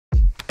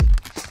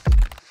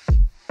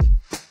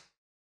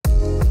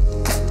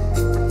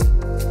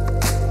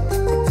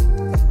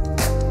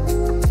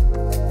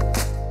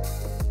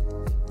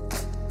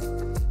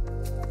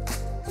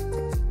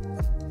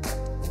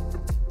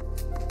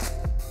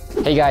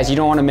Hey guys, you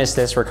don't want to miss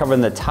this. We're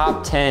covering the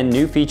top 10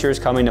 new features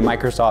coming to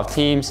Microsoft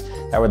Teams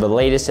that were the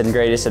latest and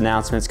greatest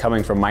announcements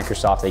coming from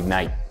Microsoft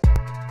Ignite.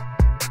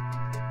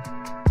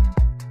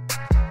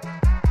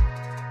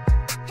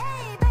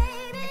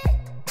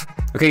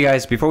 Okay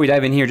guys, before we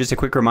dive in here, just a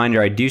quick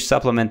reminder, I do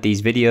supplement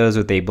these videos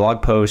with a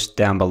blog post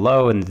down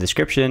below in the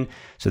description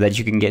so that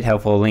you can get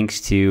helpful links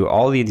to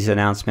all of these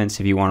announcements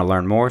if you want to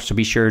learn more. So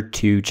be sure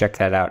to check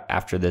that out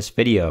after this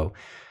video.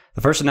 The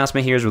first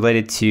announcement here is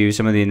related to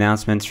some of the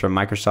announcements from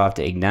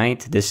Microsoft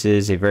Ignite. This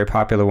is a very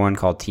popular one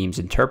called Teams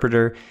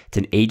Interpreter. It's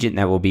an agent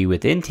that will be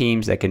within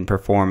Teams that can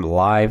perform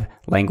live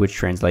language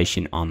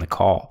translation on the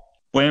call.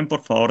 ¿Pueden por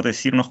favor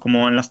decirnos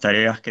cómo van las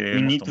tareas que debemos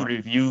tomar? We need to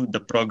review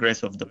the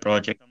progress of the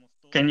project.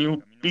 Can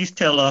you please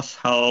tell us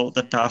how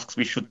the tasks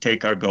we should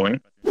take are going?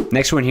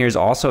 Next one here is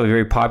also a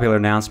very popular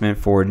announcement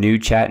for new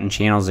chat and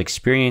channels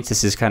experience.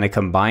 This is kind of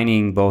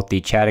combining both the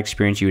chat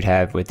experience you would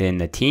have within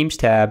the Teams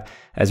tab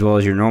as well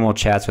as your normal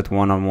chats with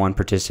one-on-one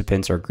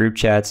participants or group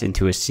chats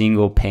into a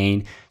single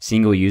pane,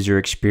 single user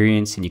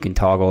experience, and you can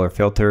toggle or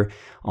filter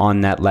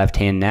on that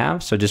left-hand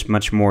nav. So just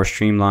much more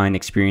streamlined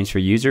experience for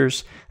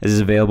users. This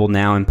is available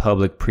now in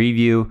public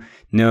preview.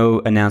 No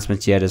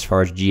announcements yet as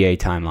far as GA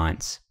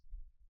timelines.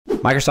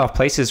 Microsoft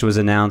Places was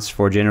announced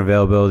for general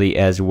availability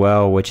as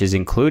well, which is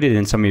included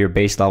in some of your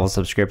base level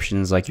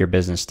subscriptions like your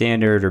Business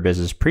Standard or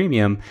Business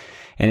Premium.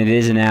 And it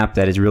is an app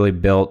that is really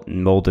built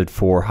and molded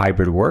for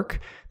hybrid work.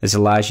 This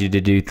allows you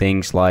to do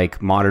things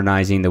like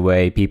modernizing the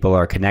way people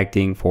are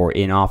connecting for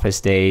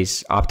in-office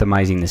days,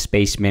 optimizing the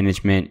space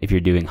management if you're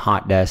doing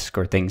hot desk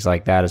or things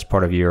like that as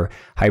part of your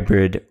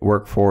hybrid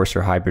workforce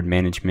or hybrid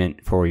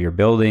management for your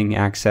building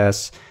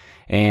access.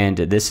 And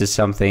this is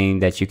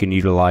something that you can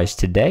utilize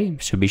today,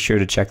 so be sure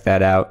to check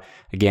that out.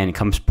 Again, it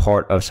comes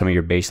part of some of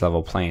your base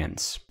level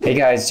plans. Hey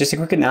guys, just a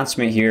quick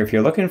announcement here. If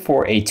you're looking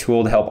for a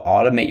tool to help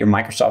automate your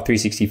Microsoft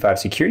 365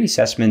 security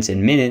assessments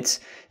in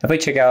minutes, definitely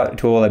check out a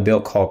tool I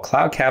built called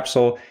Cloud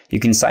Capsule. You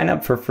can sign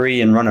up for free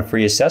and run a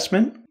free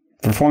assessment.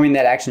 Performing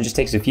that action just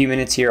takes a few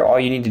minutes here. All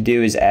you need to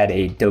do is add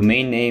a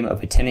domain name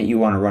of a tenant you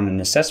want to run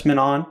an assessment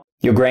on.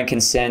 You'll grant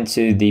consent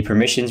to the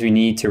permissions we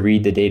need to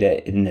read the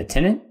data in the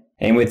tenant.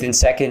 And within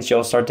seconds,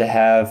 you'll start to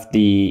have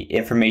the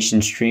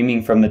information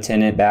streaming from the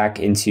tenant back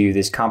into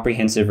this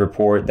comprehensive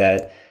report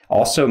that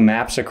also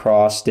maps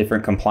across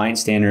different compliance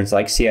standards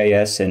like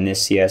CIS and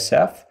NIST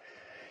CSF.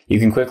 You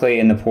can quickly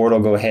in the portal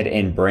go ahead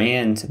and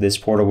brand this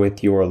portal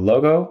with your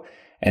logo.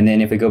 And then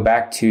if we go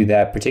back to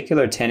that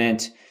particular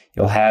tenant,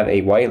 you'll have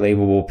a white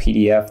labelable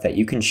PDF that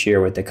you can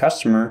share with the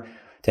customer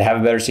to have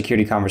a better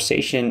security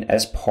conversation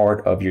as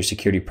part of your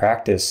security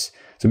practice.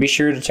 So be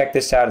sure to check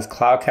this out. It's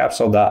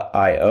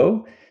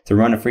cloudcapsule.io. to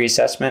run a free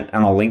assessment,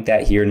 and I'll link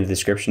that here in the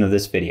description of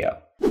this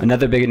video.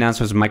 Another big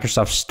announcement was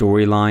Microsoft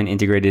Storyline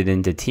integrated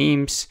into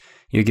Teams.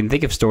 You can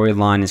think of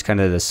Storyline as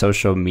kind of the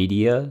social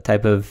media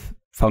type of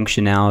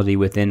functionality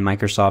within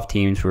Microsoft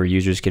Teams where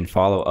users can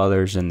follow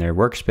others in their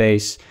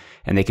workspace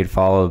and they can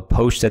follow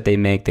posts that they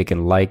make. They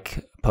can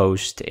like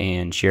post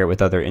and share it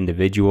with other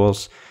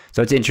individuals.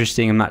 So it's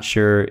interesting. I'm not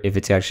sure if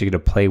it's actually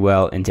going to play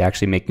well into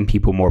actually making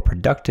people more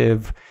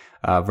productive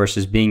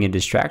versus being a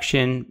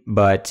distraction,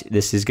 but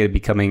this is going to be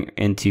coming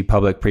into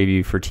public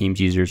preview for Teams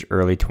users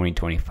early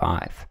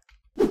 2025.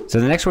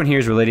 So the next one here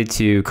is related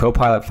to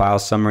Copilot file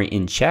summary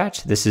in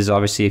chat. This is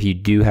obviously if you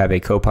do have a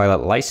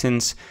Copilot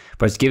license,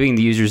 but it's giving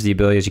the users the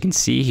ability, as you can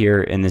see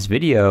here in this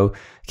video,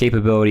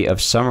 capability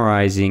of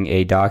summarizing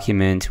a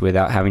document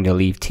without having to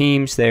leave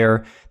Teams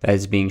there that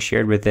is being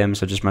shared with them.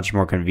 So just much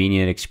more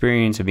convenient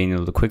experience of being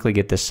able to quickly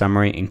get this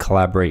summary and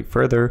collaborate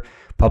further.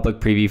 Public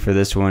preview for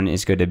this one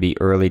is going to be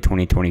early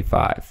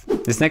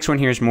 2025. This next one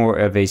here is more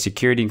of a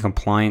security and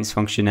compliance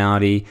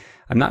functionality.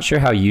 I'm not sure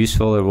how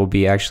useful it will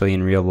be actually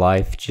in real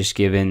life, just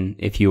given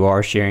if you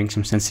are sharing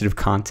some sensitive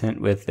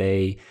content with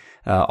a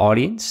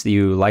audience,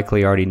 you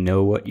likely already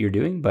know what you're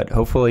doing, but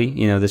hopefully,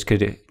 this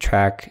could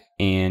track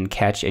and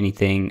catch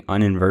anything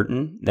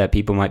inadvertent that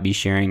people might be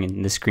sharing.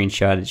 In this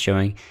screenshot, it's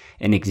showing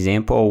an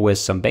example with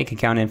some bank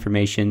account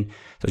information.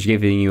 So it's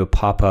giving you a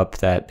pop-up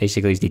that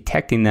basically is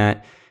detecting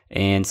that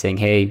and saying,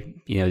 hey,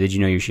 did you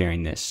know you're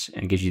sharing this?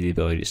 And gives you the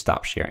ability to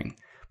stop sharing.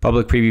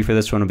 Public preview for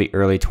this one will be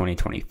early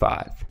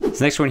 2025.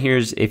 This next one here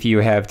is if you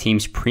have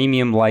Teams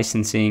Premium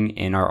licensing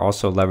and are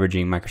also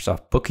leveraging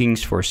Microsoft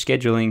Bookings for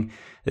scheduling.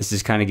 This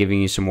is kind of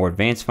giving you some more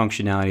advanced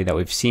functionality that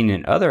we've seen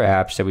in other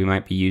apps that we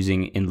might be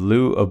using in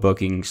lieu of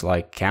Bookings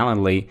like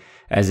Calendly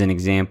as an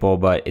example,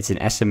 but it's an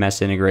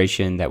SMS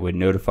integration that would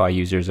notify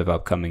users of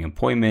upcoming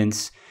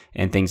appointments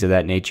and things of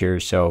that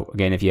nature. So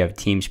again, if you have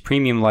Teams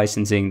Premium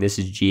licensing, this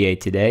is GA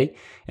today,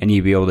 and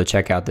you'll be able to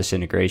check out this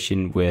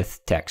integration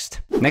with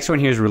text. Next one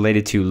here is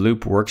related to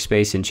Loop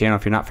Workspace and Channel.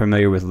 If you're not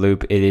familiar with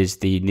Loop, it is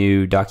the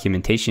new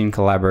documentation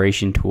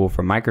collaboration tool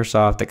from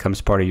Microsoft that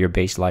comes part of your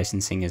base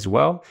licensing as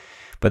well.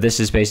 But this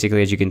is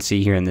basically, as you can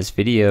see here in this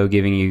video,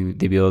 giving you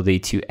the ability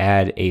to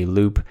add a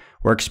Loop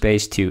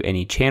workspace to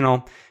any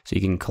channel so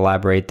you can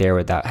collaborate there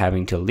without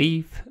having to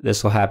leave.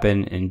 This will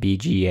happen in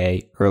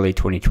BGA early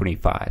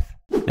 2025.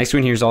 Next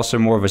one here is also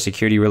more of a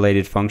security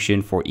related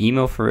function for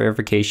email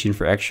verification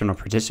for external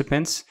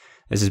participants.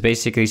 This is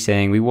basically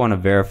saying we want to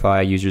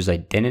verify users'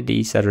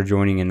 identities that are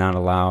joining and not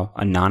allow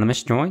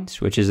anonymous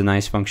joins, which is a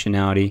nice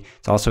functionality.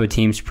 It's also a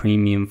Teams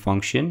premium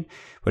function,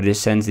 but it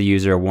sends the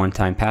user a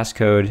one-time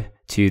passcode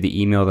to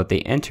the email that they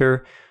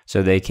enter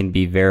so they can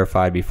be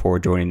verified before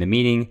joining the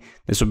meeting.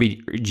 This will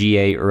be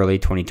GA early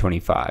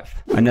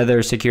 2025.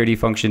 Another security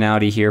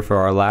functionality here for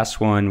our last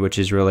one, which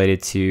is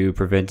related to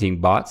preventing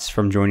bots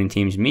from joining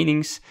Teams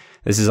meetings.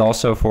 This is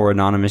also for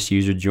anonymous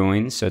user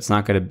joins, so it's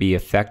not going to be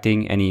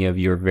affecting any of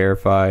your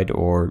verified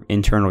or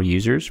internal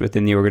users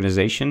within the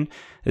organization.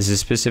 This is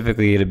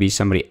specifically going to be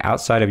somebody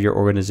outside of your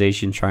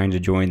organization trying to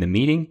join the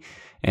meeting,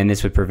 and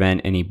this would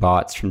prevent any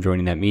bots from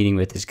joining that meeting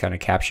with this kind of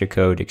captcha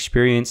code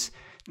experience.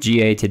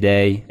 GA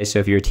today. So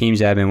if you're a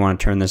Teams admin and want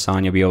to turn this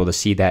on, you'll be able to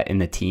see that in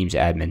the Teams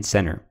admin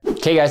center.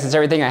 Okay guys, that's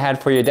everything I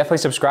had for you. Definitely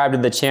subscribe to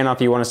the channel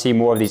if you want to see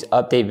more of these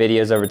update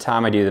videos over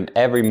time. I do them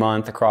every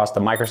month across the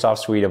Microsoft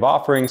suite of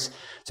offerings.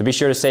 So be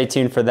sure to stay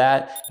tuned for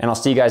that, and I'll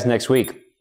see you guys next week.